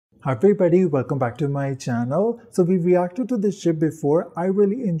Hi everybody, welcome back to my channel. So we reacted to this ship before. I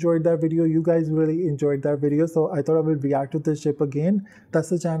really enjoyed that video. You guys really enjoyed that video. So I thought I would react to this ship again. That's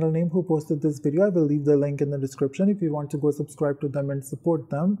the channel name who posted this video. I will leave the link in the description if you want to go subscribe to them and support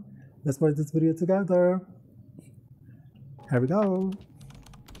them. Let's watch this video together. Here we go.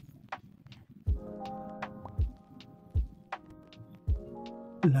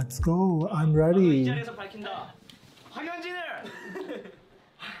 Let's go. I'm ready. 이제서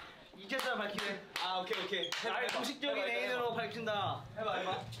밝히네. 아 오케이. 나의 공식적인 애인으로 밝힌다.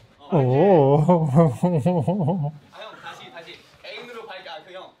 해봐. 오. 형 다시 애인으로 밝혀.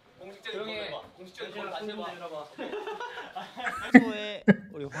 그 형 공식적인 걸 해봐. 공식적인 걸 다시 해봐. 평소에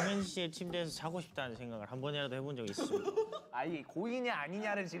우리 황현진 씨의 침대에서 자고 싶다는 생각을 한 번이라도 해본 적이 있습니다. 아니 고의냐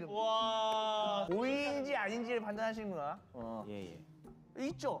아니냐를 지금 와. 고의인지 아닌지를 판단하시는구나. 예.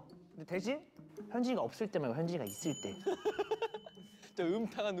 있죠. 근데 대신 현진이가 없을 때 말고 현진이가 있을 때. 저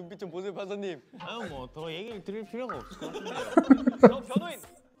음탕한 눈빛 좀 보세요, 판사님. 아유 뭐 더 얘기를 드릴 필요가 없을 것 같은데. 변호인.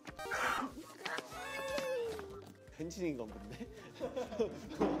 현진인 건데?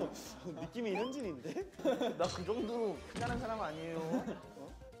 느낌이 현진인데? 나 그 정도로 피하는 사람 아니에요.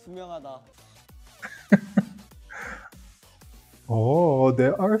 투명하다. Oh,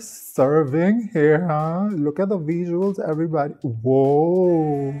 they are serving here, huh? Look at the visuals, everybody.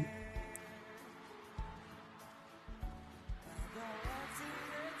 Whoa.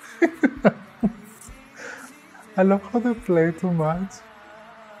 I love how they play too much.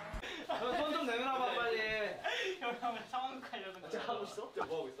 손좀 내밀어봐 빨리. 형 상황극 하려는 거 하고 있어? 뭐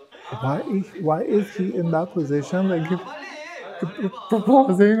하고 있어? Why is he in that position? Like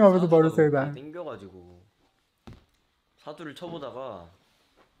proposing? I was about to say that. 땡겨가지고 사주를 쳐보다가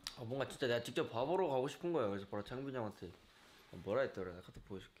뭔가 진짜 내가 직접 봐보러 가고 싶은 거예요. 그래서 바로 창빈 형한테 뭐라 했더라. 내가 카톡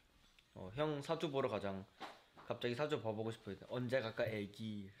보여줄게. 형 사주 보러 가장. 갑자기 사주 봐보고 싶어 했다. 언제 갈까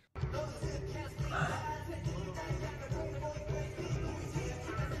애기.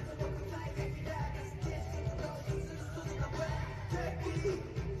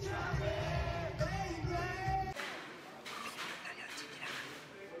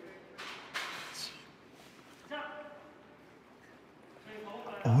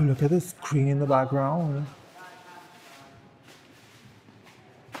 Oh, look at the screen in the background.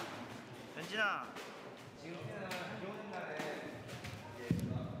 현진아.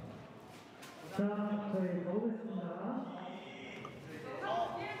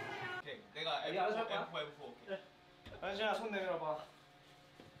 내가 F4. 현진아 손 내밀어봐.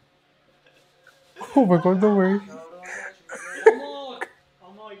 Oh my god, the way.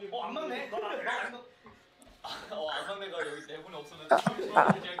 어머 이게 안 맞네. 안 맞네가 여기 내분이 없었는데.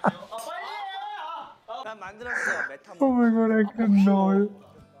 빨리 해. 난 만들었어 메타. Oh my god, I cannot.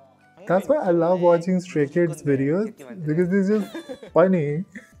 That's why I love watching Stray Kids videos because it's just funny.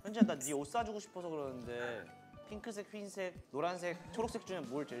 현진아 나 네 옷 사주고 싶어서 그러는데 핑크색, 흰색, 노란색, 초록색 중에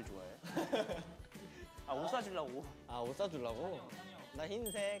뭘 제일 좋아해? 아 옷 사주려고. 아 옷 사주려고? 나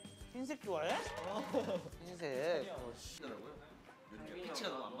흰색. 흰색 좋아해? 흰색. 피치가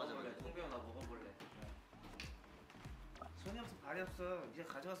너무 안 맞아가지고 통병 나 먹어볼래. 손이 없어 발이 없어. 이제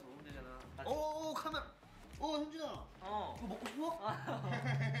가져가서 먹으면 되잖아. 오 카메라. 현진아. 이거 먹고 싶어?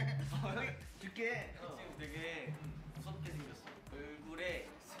 형이 줄게. 지금 되게 무섭게 생겼어. 얼굴에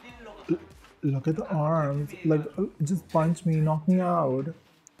스릴러가. Look at the arms. Like, just punch me, knock me out.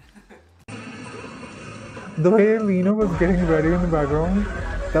 The way Lino was getting ready in the background,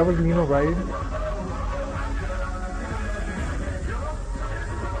 that was Lino, right?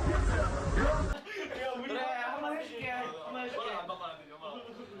 한번 해줄게.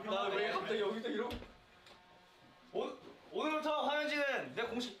 나 왜 갑자기 여기서 이러고? 오늘부터 황현진은 내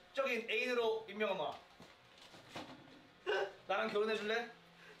공식적인 애인으로 임명한다. 나랑 결혼해줄래?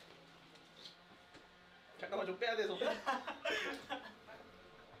 잠깐만 좀 빼야 돼서.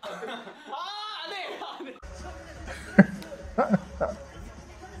 안 해.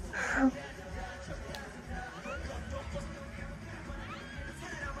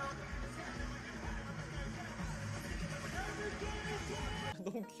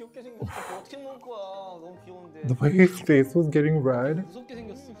 너무 귀엽게 생겼어. 어떻게 먹을 거야? 너무 귀여운데. The way his face was getting red. 무섭게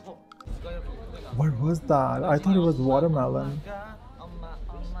생겼어. What was that? I thought it was watermelon.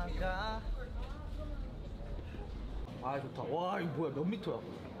 엄마가. 아 좋다. 와 이거 뭐야? 몇 미터야?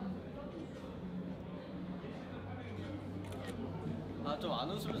 아 좀 안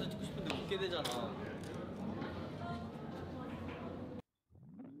웃으면서 찍고 싶은데 웃게 되잖아.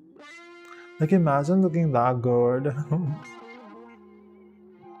 Like, imagine looking that good.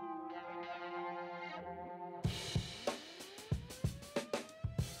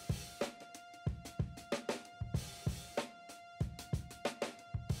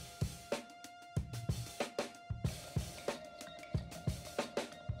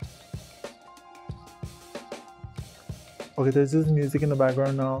 Okay, there's just music in the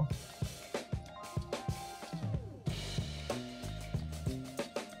background now.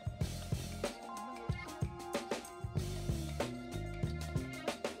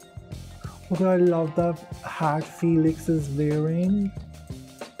 Okay, I love the hat Felix is wearing.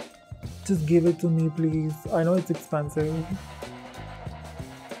 Just give it to me, please. I know it's expensive.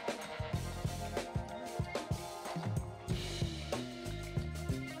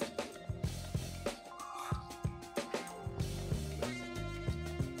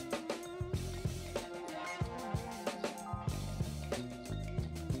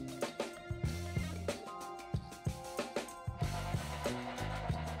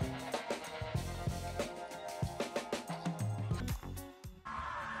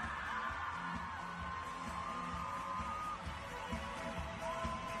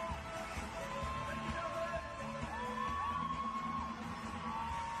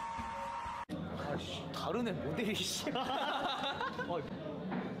 다르네 모델이 씨. 여기다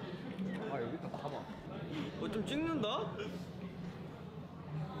봐봐. 좀 찍는다?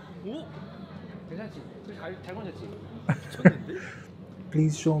 오? 괜찮지? 잘 건졌지? 미쳤는데?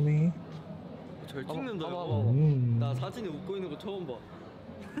 Please show me. 잘 찍는다. 봐봐. 나 사진에 웃고 있는 거 처음 봐.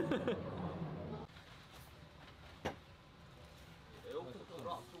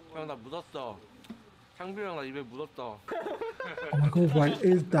 형 나 묻었어. 창빈이랑 나 입에 묻었어. Oh my god, what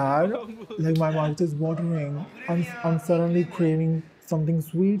is that? Like my mouth is watering. I'm suddenly craving something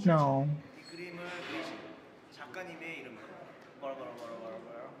sweet now. 이 그림을 그리신 작가님의 이름은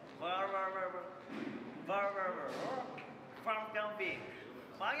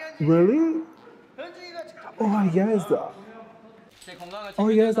Really? Oh yes. 제 건강을 Oh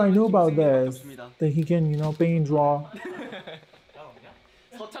yes, I know about this. That he can, paint, draw.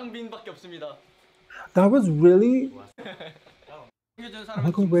 서창빈밖에 없습니다. That was really. 챙겨준 Oh 사람은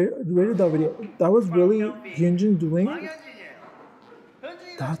my god, where did that video? That was really Hyunjin doing?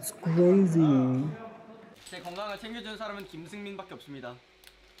 That's crazy. 제 건강을 챙겨준 사람은 김승민밖에 없습니다.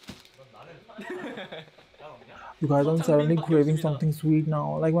 You guys, I'm suddenly craving something sweet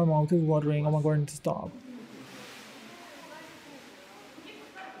now. Like my mouth is watering. Oh my god, I need to stop.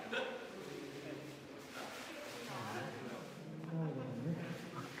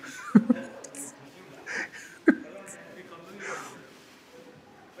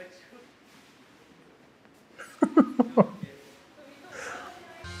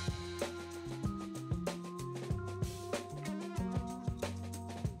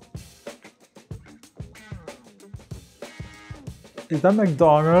 Is that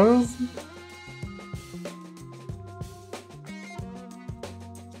McDonald's?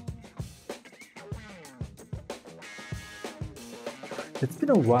 It's been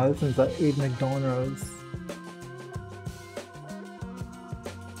a while since I ate McDonald's.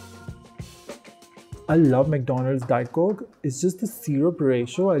 I love McDonald's Diet Coke. It's just the syrup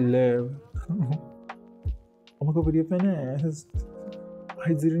ratio I live. Oh my god, video finished.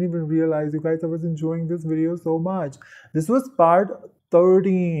 I didn't even realize, you guys, I was enjoying this video so much. This was part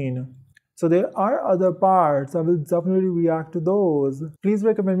 13. So there are other parts. I will definitely react to those. Please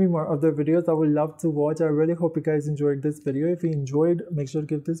recommend me more of the videos. I would love to watch. I really hope you guys enjoyed this video. If you enjoyed, make sure to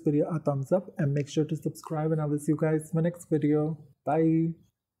give this video a thumbs up and make sure to subscribe, and I will see you guys in my next video. Bye.